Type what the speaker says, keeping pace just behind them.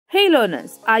Hey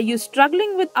learners, are you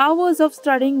struggling with hours of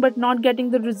studying but not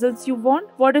getting the results you want?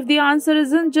 What if the answer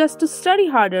isn't just to study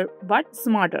harder but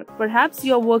smarter? Perhaps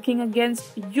you're working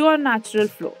against your natural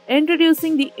flow.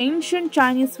 Introducing the ancient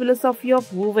Chinese philosophy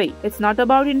of Wu Wei. It's not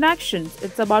about inactions,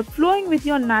 it's about flowing with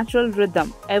your natural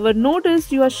rhythm. Ever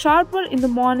noticed you are sharper in the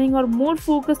morning or more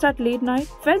focused at late night?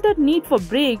 Felt that need for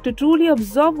break to truly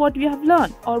absorb what you have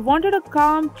learned? Or wanted a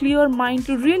calm, clear mind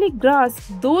to really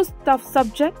grasp those tough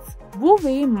subjects? Wu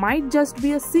Wei might just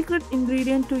be a secret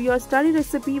ingredient to your study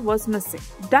recipe was missing.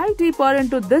 Dive deeper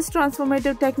into this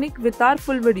transformative technique with our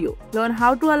full video. Learn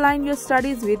how to align your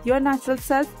studies with your natural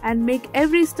self and make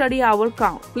every study hour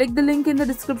count. Click the link in the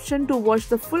description to watch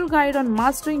the full guide on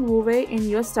mastering Wu Wei in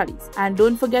your studies. And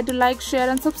don't forget to like, share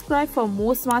and subscribe for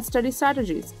more smart study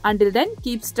strategies. Until then,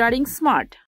 keep studying smart.